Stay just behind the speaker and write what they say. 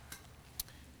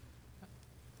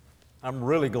I'm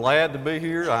really glad to be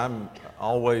here.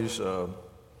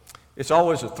 It's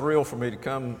always a thrill for me to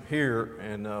come here,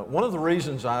 and one of the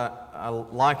reasons I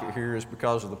like it here is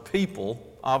because of the people,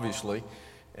 obviously.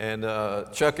 And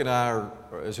Chuck and I are,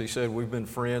 as he said, we've been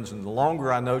friends, and the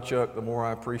longer I know Chuck, the more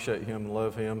I appreciate him and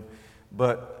love him.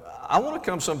 But I want to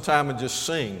come sometime and just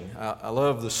sing. I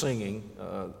love the singing.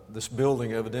 This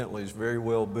building evidently is very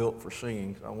well built for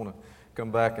singing. I want to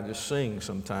come back and just sing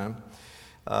sometime.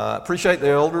 I appreciate the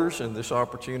elders and this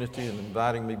opportunity and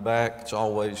inviting me back. It's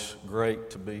always great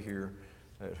to be here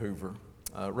at Hoover.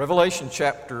 Revelation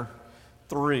chapter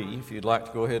 3, if you'd like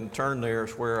to go ahead and turn there,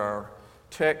 is where our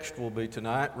text will be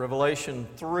tonight. Revelation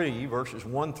 3, verses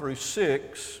 1 through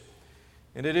 6.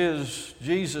 And it is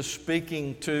Jesus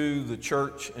speaking to the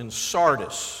church in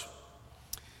Sardis.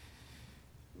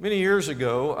 Many years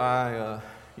ago, I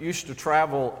used to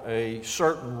travel a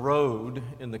certain road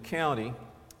in the county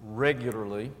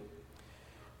regularly.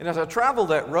 And as I traveled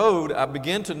that road, I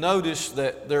began to notice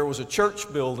that there was a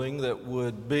church building that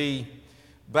would be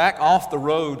back off the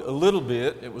road a little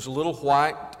bit. It was a little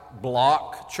white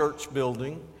block church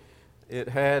building. It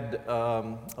had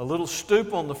a little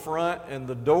stoop on the front, and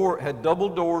the door had double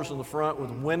doors in the front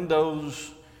with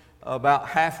windows about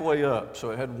halfway up, so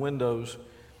it had windows.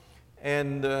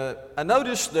 And I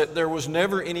noticed that there was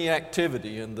never any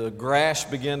activity, and the grass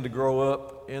began to grow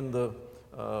up in the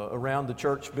around the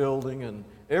church building, and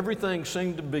everything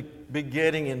seemed to be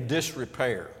getting in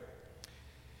disrepair.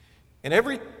 And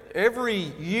every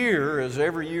year, as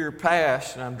every year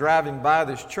passed, and I'm driving by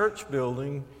this church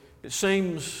building, it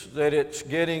seems that it's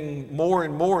getting more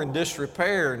and more in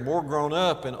disrepair and more grown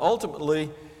up, and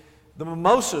ultimately the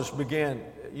mimosas began.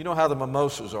 You know how the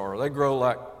mimosas are. They grow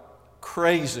like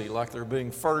crazy, like they're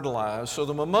being fertilized. So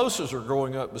the mimosas are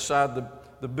growing up beside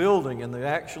the building, and they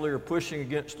actually are pushing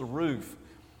against the roof.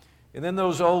 And then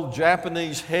those old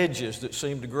Japanese hedges that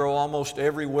seem to grow almost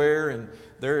everywhere, and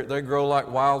they grow like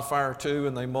wildfire too,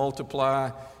 and they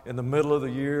multiply in the middle of the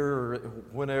year or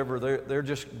whenever. They're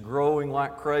just growing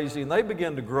like crazy, and they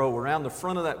begin to grow around the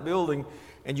front of that building,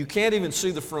 and you can't even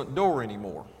see the front door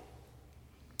anymore.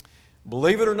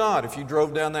 Believe it or not, if you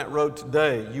drove down that road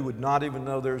today, you would not even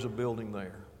know there's a building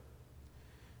there.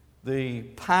 The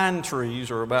pine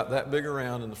trees are about that big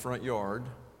around in the front yard.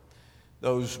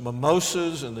 Those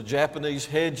mimosas and the Japanese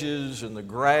hedges and the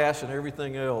grass and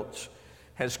everything else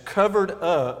has covered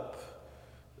up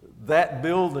that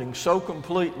building so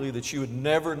completely that you would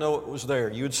never know it was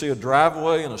there. You would see a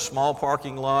driveway and a small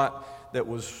parking lot that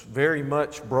was very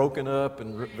much broken up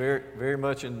and very, very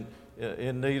much in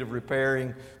need of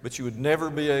repairing, but you would never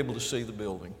be able to see the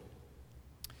building.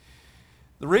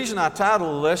 The reason I titled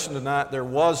the lesson tonight, There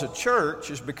Was a Church,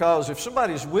 is because if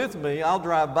somebody's with me, I'll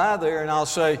drive by there and I'll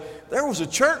say, there was a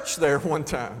church there one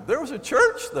time. There was a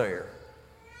church there.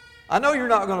 I know you're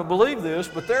not going to believe this,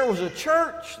 but there was a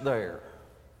church there.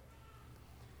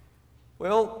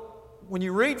 Well, when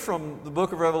you read from the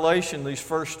book of Revelation, these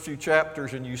first few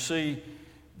chapters, and you see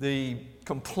the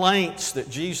complaints that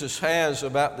Jesus has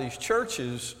about these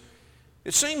churches,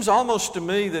 it seems almost to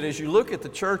me that as you look at the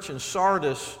church in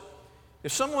Sardis,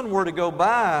 if someone were to go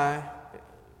by,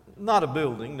 not a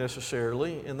building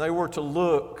necessarily, and they were to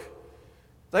look,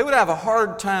 they would have a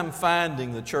hard time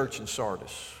finding the church in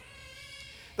Sardis.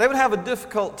 They would have a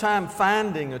difficult time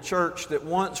finding a church that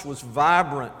once was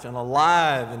vibrant and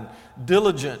alive and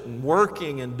diligent and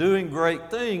working and doing great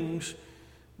things.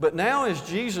 But now as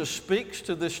Jesus speaks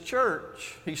to this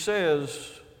church, he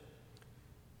says,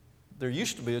 there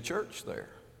used to be a church there.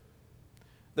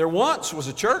 There once was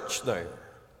a church there,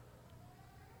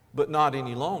 but not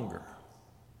any longer.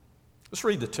 Let's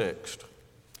read the text.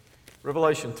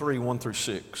 Revelation 3, 1 through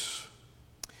 6.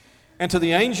 And to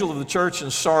the angel of the church in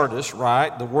Sardis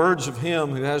write the words of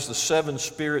him who has the 7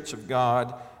 spirits of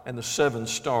God and the 7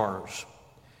 stars.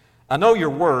 I know your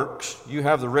works. You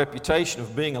have the reputation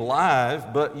of being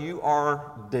alive, but you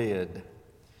are dead.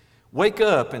 Wake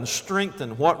up and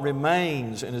strengthen what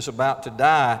remains and is about to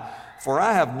die, for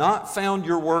I have not found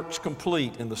your works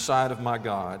complete in the sight of my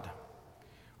God.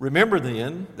 Remember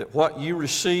then that what you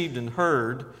received and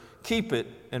heard, keep it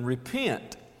and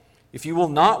repent. If you will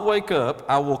not wake up,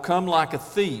 I will come like a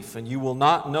thief, and you will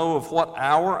not know of what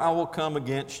hour I will come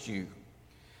against you.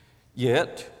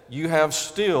 Yet you have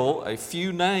still a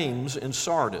few names in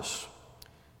Sardis,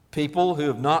 people who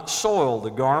have not soiled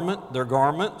their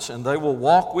garments, and they will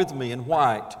walk with me in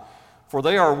white, for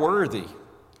they are worthy.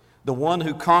 The one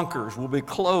who conquers will be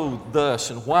clothed thus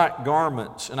in white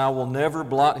garments, and I will never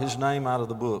blot his name out of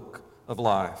the book of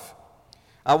life.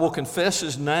 I will confess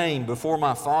his name before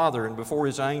my Father and before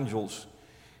his angels.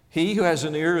 He who has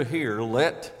an ear to hear,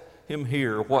 let him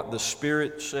hear what the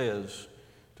Spirit says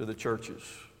to the churches.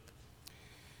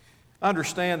 I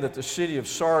understand that the city of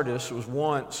Sardis was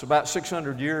once, about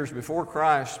 600 years before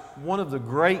Christ, one of the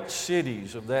great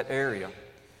cities of that area.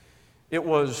 It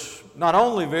was not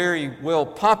only very well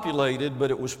populated,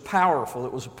 but it was powerful.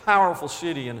 It was a powerful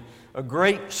city and a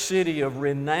great city of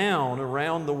renown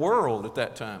around the world at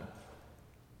that time.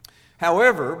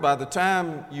 However, by the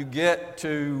time you get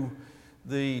to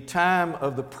the time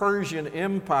of the Persian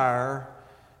Empire,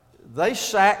 they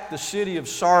sacked the city of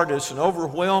Sardis and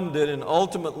overwhelmed it, and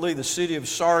ultimately the city of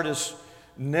Sardis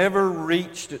never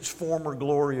reached its former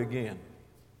glory again.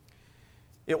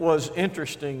 It was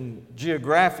interesting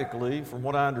geographically, from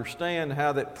what I understand,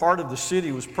 how that part of the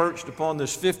city was perched upon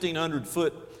this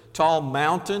 1,500-foot tall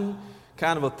mountain,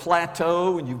 kind of a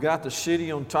plateau, and you've got the city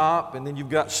on top, and then you've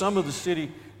got some of the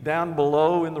city down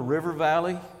below in the river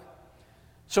valley.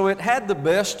 So it had the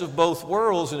best of both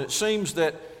worlds, and it seems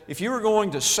that if you were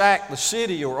going to sack the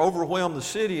city or overwhelm the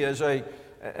city as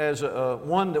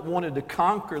one that wanted to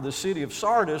conquer the city of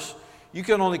Sardis, you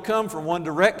could only come from one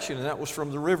direction, and that was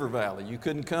from the river valley. You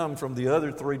couldn't come from the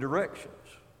other three directions.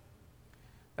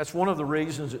 That's one of the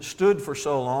reasons it stood for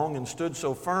so long and stood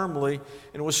so firmly,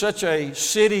 and it was such a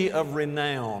city of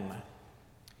renown.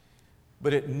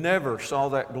 But it never saw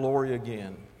that glory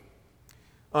again.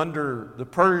 Under the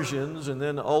Persians and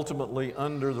then ultimately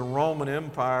under the Roman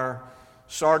Empire,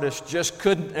 Sardis just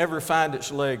couldn't ever find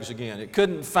its legs again. It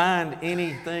couldn't find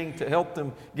anything to help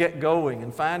them get going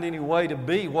and find any way to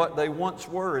be what they once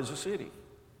were as a city.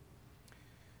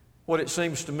 What it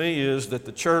seems to me is that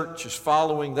the church is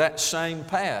following that same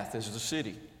path as the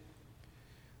city.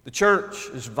 The church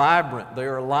is vibrant, they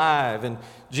are alive, and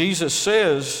Jesus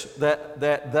says that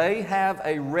they have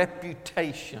a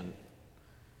reputation.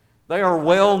 They are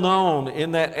well known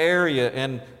in that area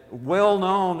and well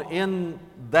known in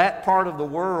that part of the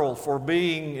world for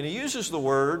being, and he uses the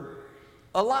word,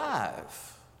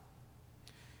 alive.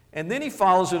 And then he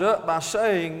follows it up by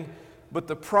saying, but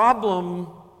the problem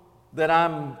that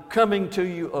I'm coming to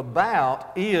you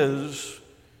about is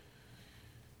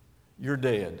you're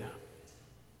dead.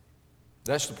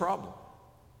 That's the problem.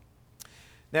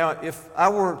 Now, if I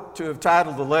were to have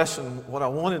titled the lesson what I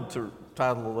wanted to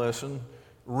title the lesson,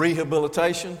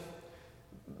 Rehabilitation,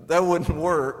 that wouldn't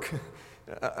work.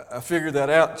 I figured that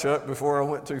out, Chuck, before I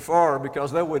went too far,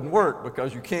 because that wouldn't work,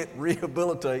 because you can't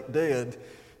rehabilitate dead.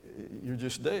 You're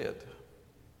just dead.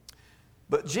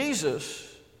 But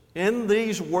Jesus, in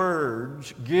these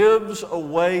words, gives a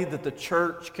way that the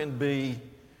church can be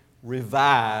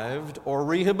revived or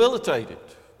rehabilitated.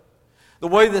 The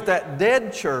way that that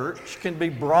dead church can be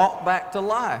brought back to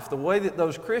life. The way that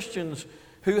those Christians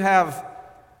who have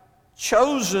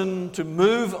chosen to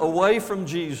move away from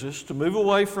Jesus, to move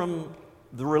away from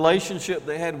the relationship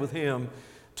they had with Him,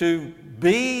 to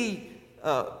be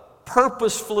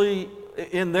purposefully,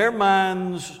 in their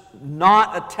minds,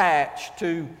 not attached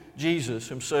to Jesus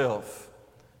Himself,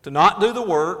 to not do the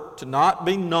work, to not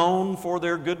be known for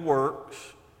their good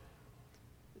works.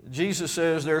 Jesus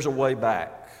says there's a way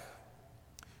back.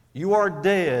 You are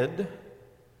dead,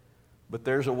 but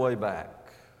there's a way back.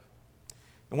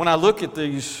 And when I look at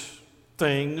these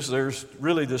things, there's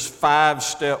really this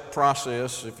 5-step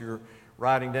process. If you're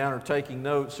writing down or taking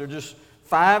notes, there are just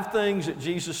 5 things that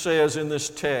Jesus says in this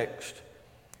text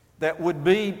that would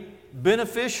be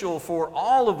beneficial for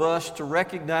all of us to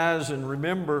recognize and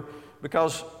remember,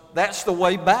 because that's the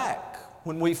way back.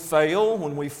 When we fail,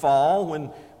 when we fall,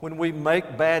 when we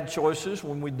make bad choices,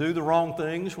 when we do the wrong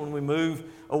things, when we move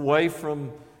away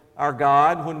from our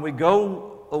God, when we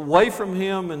go away from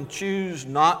Him and choose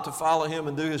not to follow Him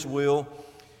and do His will,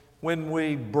 when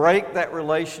we break that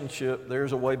relationship,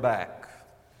 there's a way back.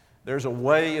 There's a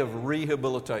way of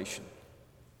rehabilitation.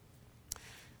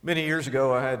 Many years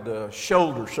ago, I had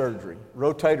shoulder surgery,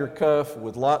 rotator cuff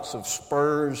with lots of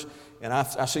spurs, and I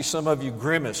see some of you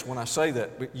grimace when I say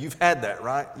that, but you've had that,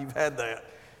 right? You've had that.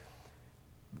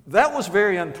 That was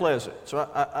very unpleasant. So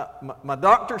my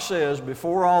doctor says,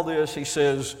 before all this, he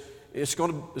says, it's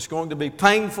going to be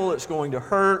painful, it's going to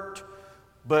hurt,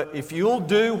 but if you'll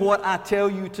do what I tell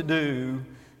you to do,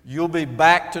 you'll be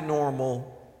back to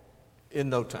normal in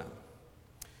no time.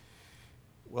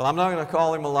 Well, I'm not going to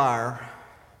call him a liar,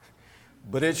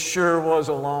 but it sure was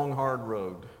a long, hard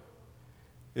road.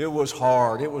 It was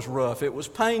hard, it was rough, it was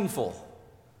painful,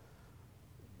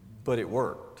 but it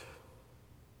worked.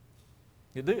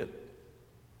 It did.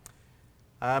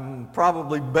 I'm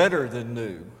probably better than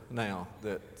new now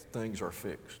that things are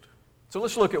fixed. So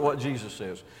let's look at what Jesus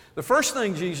says. The first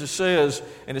thing Jesus says,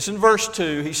 and it's in verse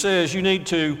 2, He says you need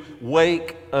to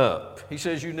wake up. He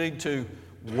says you need to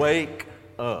wake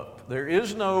up. There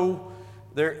is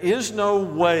no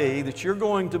way that you're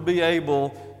going to be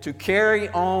able to carry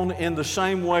on in the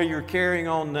same way you're carrying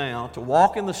on now, to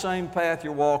walk in the same path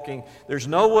you're walking. There's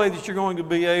no way that you're going to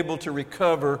be able to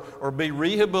recover or be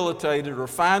rehabilitated or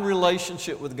find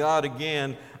relationship with God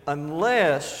again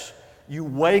unless you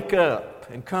wake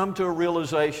up and come to a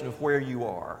realization of where you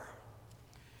are.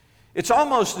 It's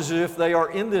almost as if they are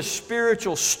in this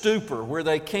spiritual stupor where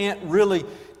they can't really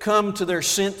come to their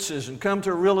senses and come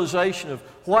to a realization of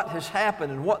what has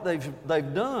happened and what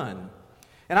they've done.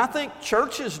 And I think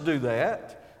churches do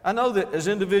that. I know that as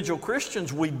individual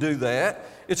Christians we do that.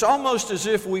 It's almost as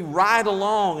if we ride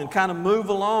along and kind of move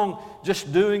along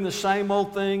just doing the same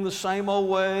old thing the same old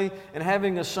way and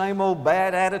having the same old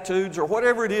bad attitudes or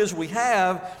whatever it is we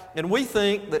have, and we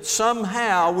think that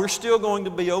somehow we're still going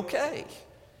to be okay.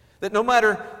 That no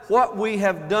matter what we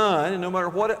have done and no matter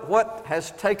what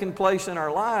has taken place in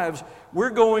our lives,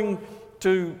 we're going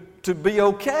to be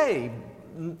okay.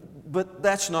 But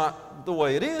that's not the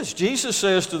way it is. Jesus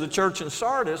says to the church in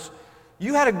Sardis,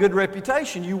 you had a good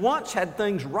reputation. You once had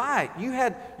things right.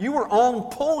 You were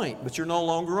on point, but you're no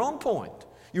longer on point.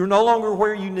 You're no longer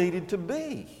where you needed to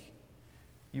be.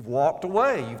 You've walked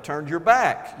away. You've turned your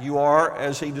back. You are,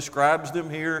 as he describes them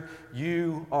here,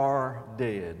 you are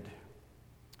dead.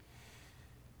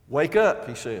 Wake up,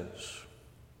 he says.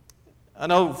 I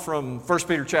know from 1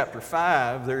 Peter chapter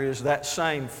 5, there is that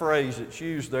same phrase that's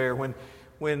used there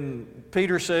when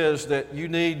Peter says that you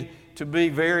need to be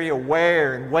very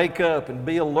aware and wake up and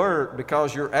be alert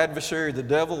because your adversary, the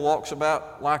devil, walks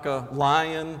about like a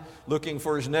lion looking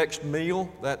for his next meal.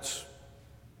 That's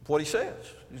what he says.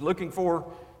 He's looking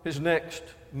for his next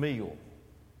meal.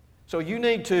 So you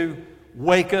need to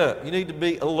wake up. You need to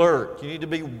be alert. You need to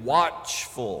be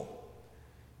watchful.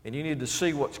 And you need to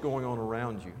see what's going on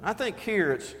around you. I think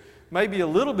here it's maybe a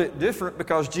little bit different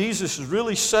because Jesus is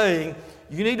really saying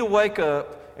you need to wake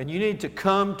up and you need to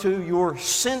come to your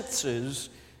senses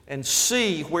and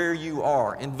see where you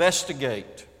are.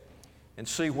 Investigate and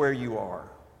see where you are.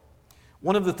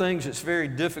 One of the things that's very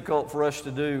difficult for us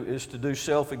to do is to do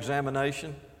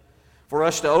self-examination. For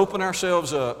us to open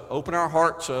ourselves up, open our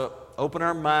hearts up, open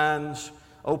our minds,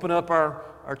 open up our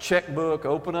checkbook,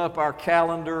 open up our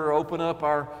calendar, open up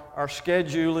our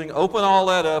scheduling, open all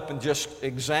that up and just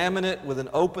examine it with an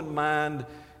open mind,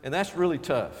 and that's really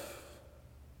tough.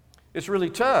 It's really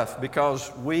tough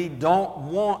because we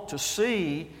don't want to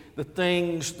see the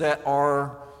things that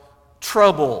are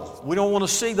trouble. We don't want to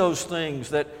see those things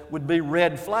that would be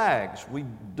red flags. We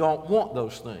don't want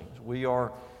those things. We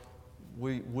want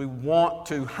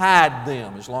to hide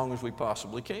them as long as we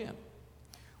possibly can.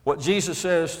 What Jesus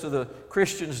says to the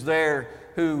Christians there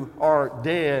who are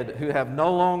dead, who have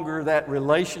no longer that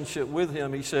relationship with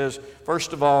Him, He says,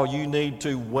 first of all, you need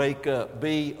to wake up,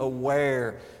 be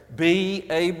aware, be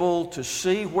able to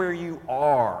see where you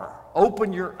are,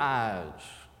 open your eyes,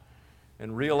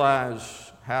 and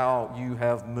realize how you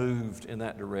have moved in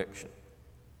that direction.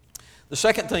 The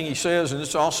second thing He says, and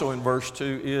it's also in verse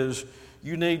 2, is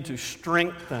you need to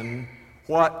strengthen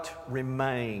what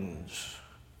remains.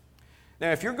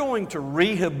 Now, if you're going to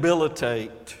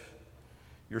rehabilitate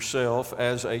yourself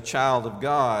as a child of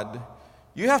God,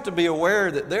 you have to be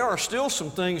aware that there are still some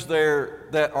things there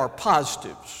that are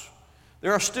positives.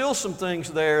 There are still some things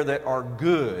there that are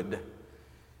good.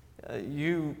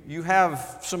 You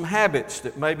have some habits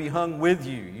that may be hung with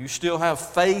you. You still have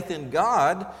faith in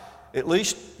God. At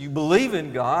least you believe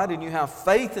in God and you have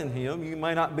faith in Him. You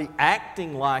may not be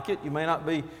acting like it. You may not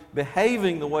be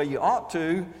behaving the way you ought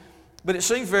to. But it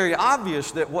seems very obvious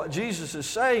that what Jesus is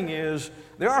saying is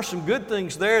there are some good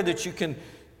things there that you can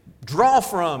draw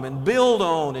from and build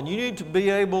on, and you need to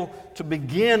be able to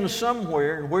begin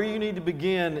somewhere, and where you need to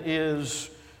begin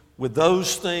is with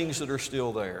those things that are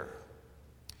still there.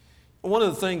 One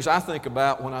of the things I think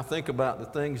about when I think about the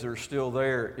things that are still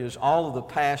there is all of the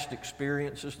past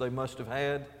experiences they must have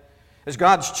had. As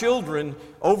God's children,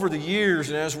 over the years,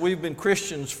 and as we've been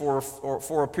Christians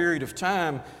for a period of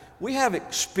time, we have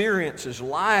experiences,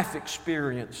 life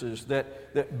experiences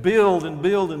that build and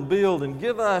build and build and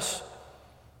give us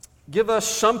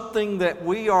something that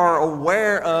we are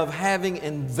aware of having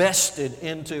invested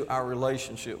into our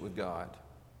relationship with God.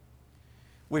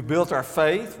 We've built our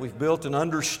faith. We've built an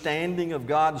understanding of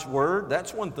God's Word.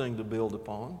 That's one thing to build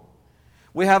upon.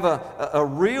 We have a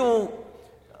real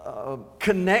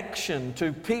connection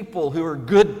to people who are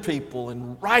good people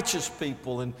and righteous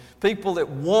people and people that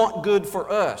want good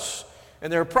for us.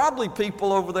 And there are probably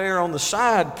people over there on the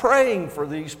side praying for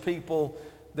these people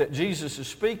that Jesus is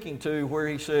speaking to, where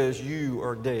He says, you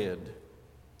are dead.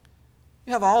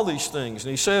 You have all these things. And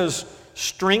He says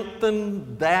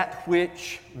strengthen that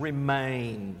which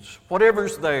remains.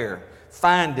 Whatever's there,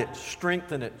 find it,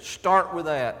 strengthen it, start with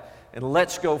that, and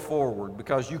let's go forward,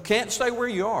 because you can't stay where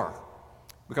you are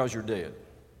because you're dead.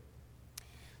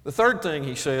 The third thing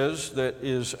he says that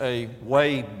is a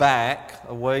way back,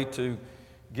 a way to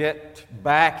get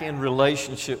back in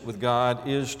relationship with God,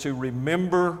 is to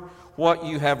remember what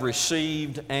you have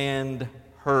received and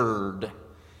heard.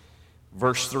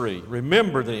 Verse 3,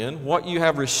 remember then what you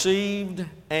have received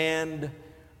and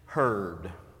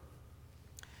heard.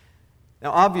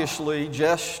 Now obviously,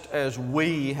 just as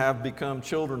we have become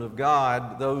children of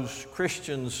God, those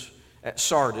Christians at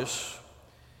Sardis,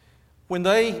 when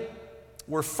they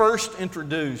were first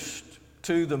introduced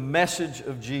to the message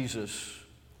of Jesus,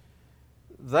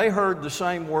 they heard the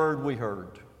same word we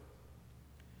heard.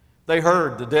 They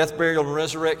heard the death, burial, and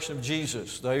resurrection of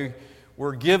Jesus. They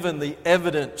were given the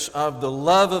evidence of the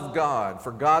love of God.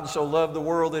 For God so loved the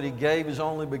world that He gave His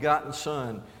only begotten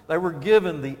Son. They were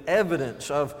given the evidence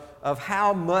of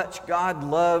how much God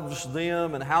loves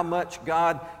them and how much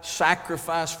God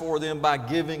sacrificed for them by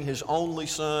giving His only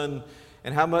Son,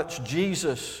 and how much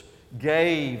Jesus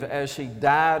gave as He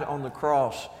died on the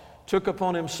cross, took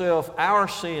upon Himself our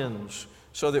sins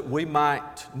so that we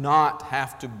might not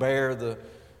have to bear the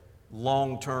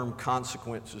long-term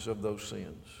consequences of those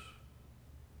sins.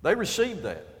 They received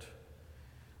that.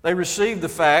 They received the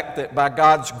fact that by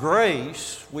God's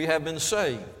grace we have been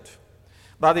saved.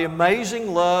 By the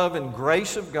amazing love and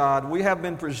grace of God, we have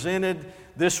been presented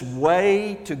this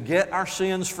way to get our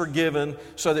sins forgiven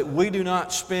so that we do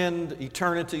not spend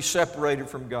eternity separated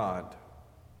from God.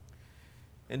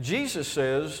 And Jesus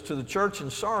says to the church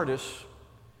in Sardis,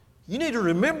 you need to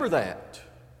remember that.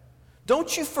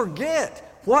 Don't you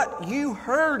forget what you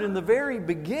heard in the very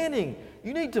beginning.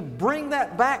 You need to bring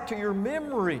that back to your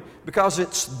memory, because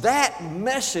it's that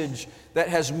message that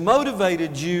has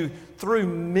motivated you through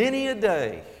many a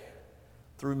day,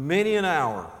 through many an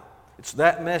hour. It's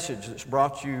that message that's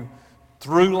brought you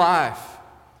through life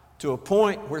to a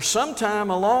point where sometime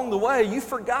along the way you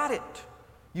forgot it.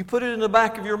 You put it in the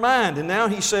back of your mind, and now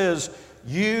he says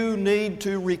you need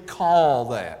to recall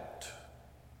that.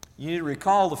 You need to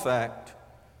recall the fact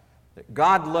that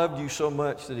God loved you so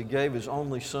much that He gave His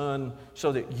only Son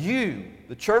so that you,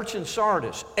 the church in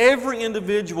Sardis, every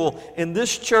individual in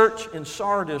this church in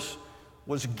Sardis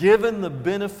was given the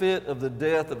benefit of the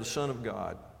death of the Son of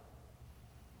God.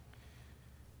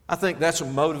 I think that's a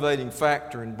motivating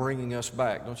factor in bringing us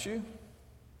back, don't you?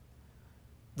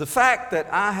 The fact that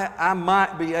I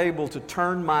might be able to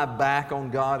turn my back on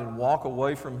God and walk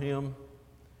away from Him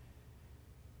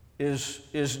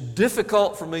is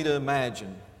difficult for me to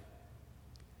imagine.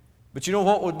 But you know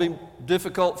what would be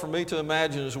difficult for me to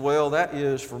imagine as well? That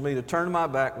is for me to turn my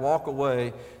back, walk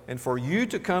away, and for you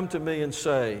to come to me and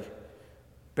say,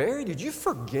 Barry, did you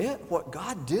forget what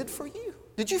God did for you?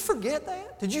 Did you forget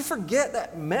that? Did you forget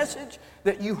that message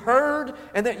that you heard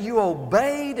and that you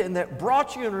obeyed and that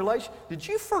brought you in relation? Did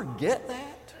you forget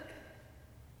that?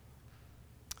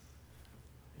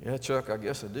 Yeah, Chuck, I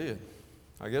guess I did.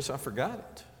 I guess I forgot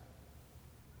it.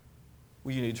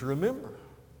 Well, you need to remember.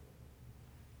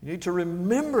 You need to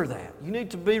remember that. You need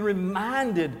to be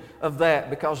reminded of that,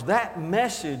 because that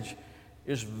message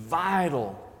is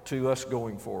vital to us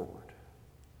going forward.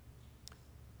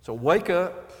 So wake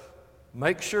up.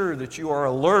 Make sure that you are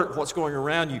alert what's going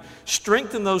around you.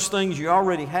 Strengthen those things you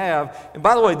already have. And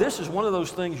by the way, this is one of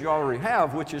those things you already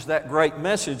have, which is that great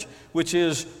message, which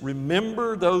is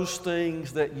remember those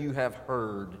things that you have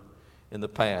heard in the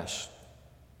past.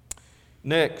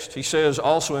 Next, he says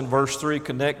also in verse 3,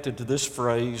 connected to this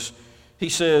phrase, he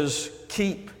says,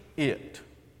 keep it.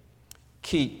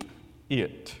 Keep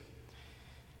it.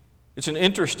 It's an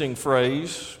interesting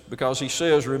phrase because he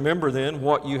says, remember then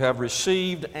what you have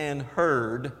received and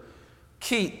heard,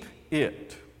 keep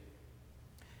it.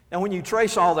 Now when you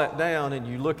trace all that down and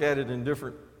you look at it in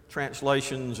different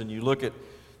translations and you look at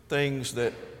things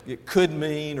that it could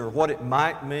mean or what it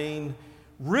might mean,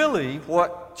 really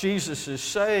what Jesus is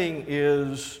saying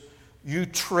is you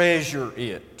treasure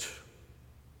it.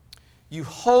 You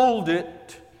hold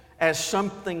it as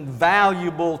something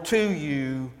valuable to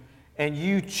you, and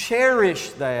you cherish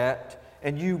that,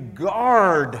 and you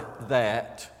guard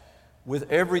that with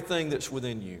everything that's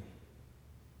within you.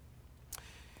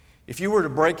 If you were to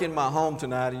break in my home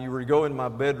tonight and you were to go in my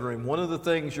bedroom, one of the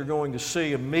things you're going to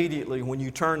see immediately when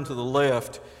you turn to the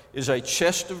left is a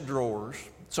chest of drawers.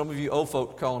 Some of you old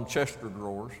folk call them Chester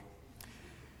drawers.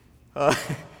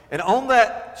 And on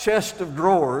that chest of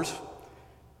drawers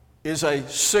is a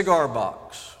cigar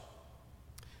box.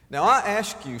 Now, I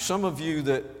ask you, some of you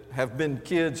that have been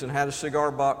kids and had a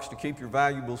cigar box to keep your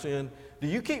valuables in, do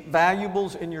you keep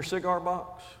valuables in your cigar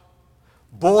box?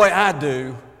 Boy, I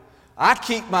do. I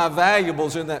keep my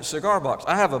valuables in that cigar box.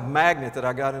 I have a magnet that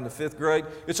I got in the 5th grade.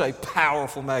 It's a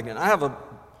powerful magnet. I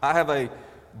have a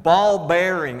ball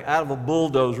bearing out of a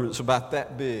bulldozer that's about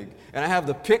that big. And I have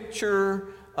the picture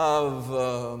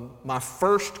of my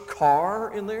first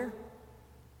car in there.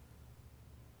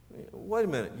 Wait a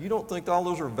minute, you don't think all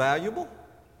those are valuable?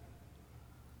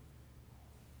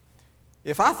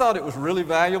 If I thought it was really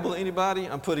valuable to anybody,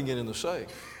 I'm putting it in the safe.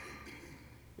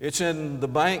 It's in the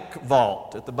bank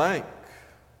vault at the bank.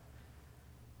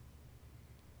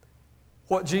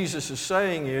 What Jesus is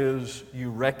saying is you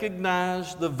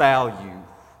recognize the value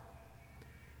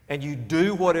and you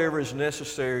do whatever is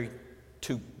necessary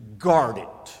to guard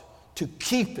it, to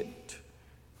keep it.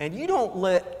 And you don't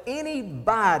let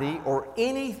anybody or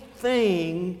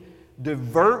anything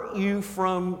divert you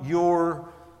from your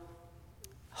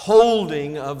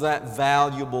holding of that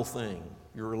valuable thing,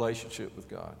 your relationship with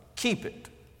God. Keep it.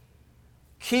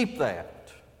 Keep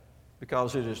that,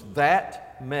 because it is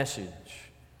that message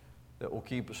that will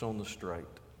keep us on the straight.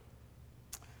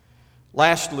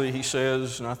 Lastly, he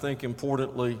says, and I think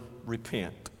importantly,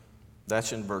 repent.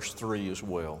 That's in verse 3 as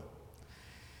well.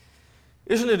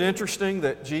 Isn't it interesting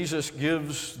that Jesus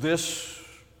gives this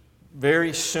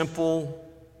very simple,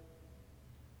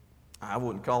 I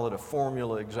wouldn't call it a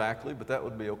formula exactly, but that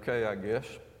would be okay, I guess.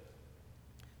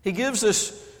 He gives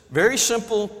this very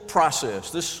simple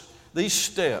process, these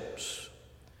steps.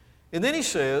 And then he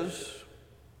says,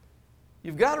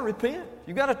 you've got to repent.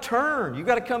 You've got to turn. You've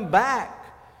got to come back.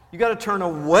 You've got to turn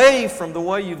away from the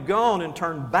way you've gone and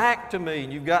turn back to me.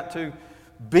 And you've got to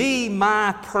be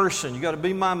my person. You've got to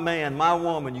be my man, my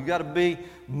woman. You've got to be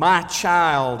my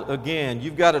child again.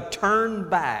 You've got to turn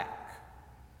back,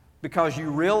 because you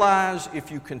realize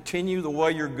if you continue the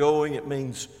way you're going, it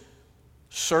means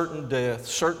certain death,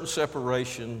 certain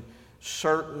separation,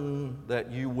 certain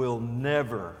that you will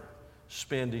never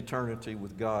spend eternity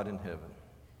with God in heaven.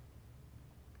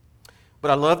 But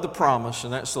I love the promise,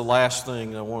 and that's the last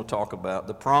thing I want to talk about,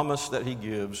 the promise that he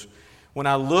gives. When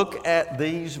I look at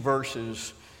these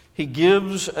verses, he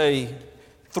gives a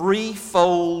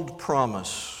threefold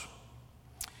promise.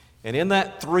 And in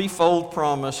that threefold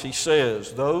promise, he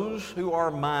says, those who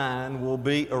are mine will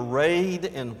be arrayed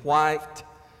in white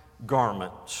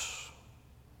garments.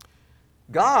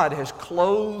 God has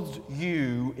clothed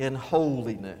you in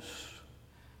holiness.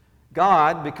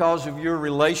 God, because of your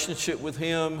relationship with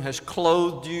Him, has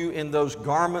clothed you in those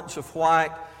garments of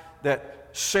white that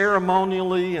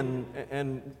ceremonially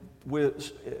and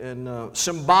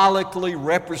symbolically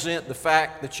represent the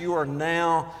fact that you are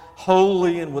now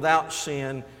holy and without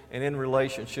sin and in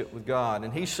relationship with God.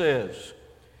 And He says,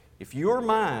 if you're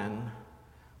mine,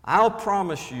 I'll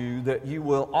promise you that you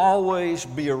will always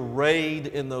be arrayed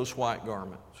in those white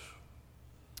garments.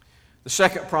 The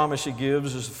second promise He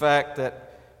gives is the fact that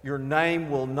your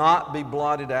name will not be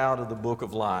blotted out of the book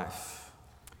of life.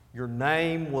 Your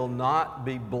name will not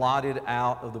be blotted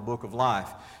out of the book of life.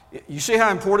 You see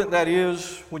how important that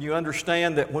is when you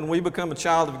understand that when we become a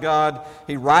child of God,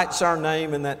 He writes our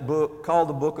name in that book called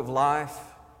the book of life.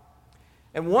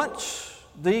 And once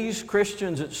these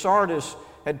Christians at Sardis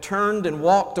had turned and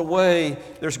walked away,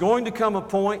 there's going to come a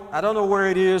point, I don't know where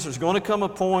it is, there's going to come a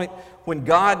point when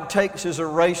God takes His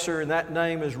eraser and that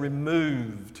name is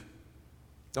removed.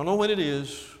 Don't know when it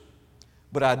is,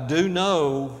 but I do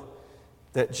know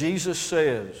that Jesus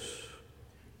says,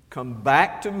 come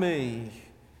back to me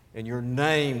and your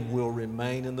name will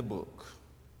remain in the book.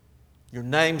 Your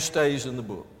name stays in the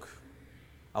book.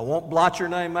 I won't blot your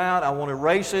name out. I won't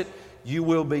erase it. You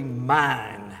will be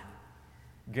mine,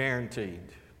 guaranteed.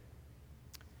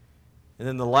 And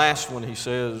then the last one he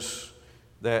says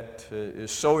that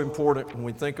is so important when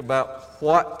we think about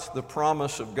what the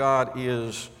promise of God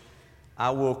is, I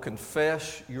will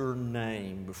confess your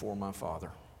name before my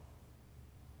Father.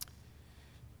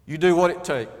 You do what it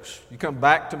takes. You come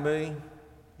back to me.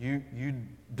 You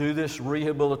do this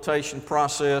rehabilitation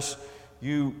process.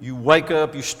 You wake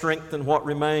up. You strengthen what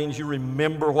remains. You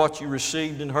remember what you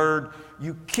received and heard.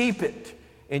 You keep it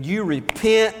and you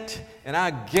repent. And I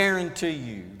guarantee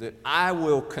you that I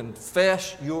will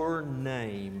confess your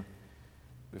name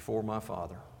before my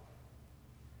Father.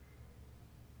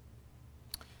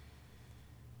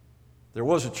 There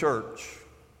was a church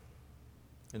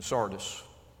in Sardis.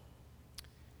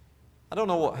 I don't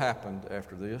know what happened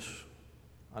after this.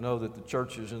 I know that the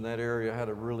churches in that area had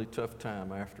a really tough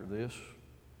time after this.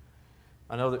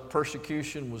 I know that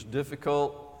persecution was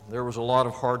difficult. There was a lot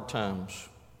of hard times.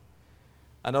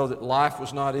 I know that life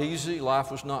was not easy,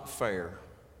 life was not fair.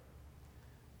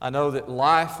 I know that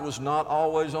life was not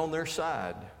always on their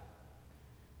side,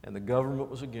 and the government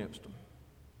was against them.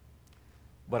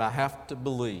 But I have to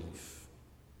believe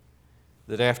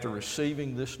that after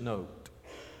receiving this note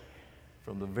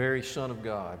from the very Son of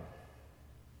God,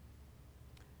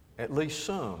 at least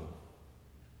some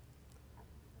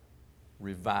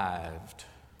revived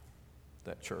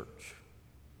that church.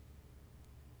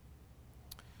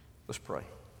 Let's pray.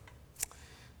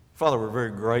 Father, we're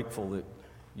very grateful that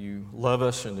you love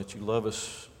us and that you love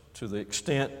us to the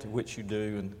extent to which you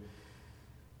do. And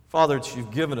Father, that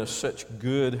you've given us such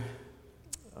good,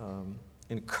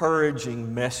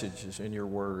 encouraging messages in your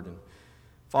word. And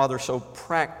Father, so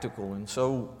practical and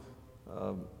so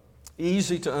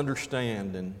easy to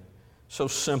understand and so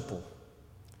simple.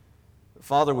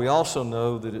 Father, we also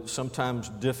know that it's sometimes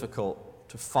difficult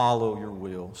to follow your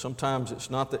will. Sometimes it's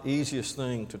not the easiest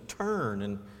thing to turn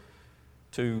and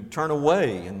to turn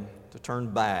away and to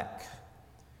turn back.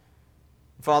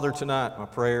 Father, tonight my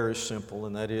prayer is simple,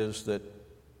 and that is that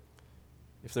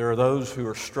if there are those who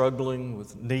are struggling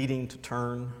with needing to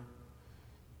turn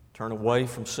away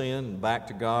from sin and back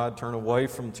to God, turn away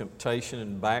from temptation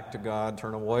and back to God,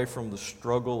 turn away from the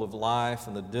struggle of life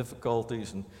and the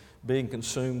difficulties and being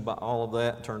consumed by all of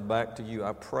that, turn back to you,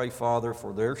 I pray, Father,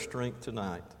 for their strength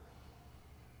tonight.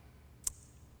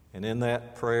 And in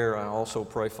that prayer, I also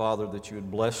pray, Father, that you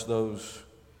would bless those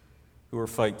who are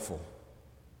faithful,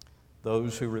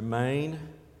 those who remain,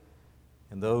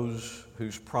 and those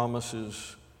whose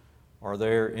promises are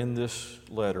there in this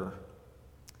letter,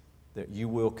 that you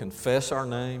will confess our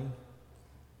name,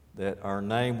 that our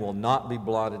name will not be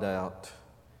blotted out,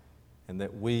 and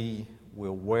that we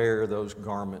will wear those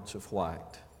garments of white.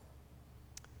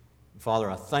 Father,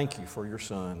 I thank you for your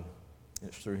Son.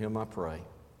 It's through him I pray.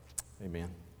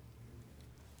 Amen.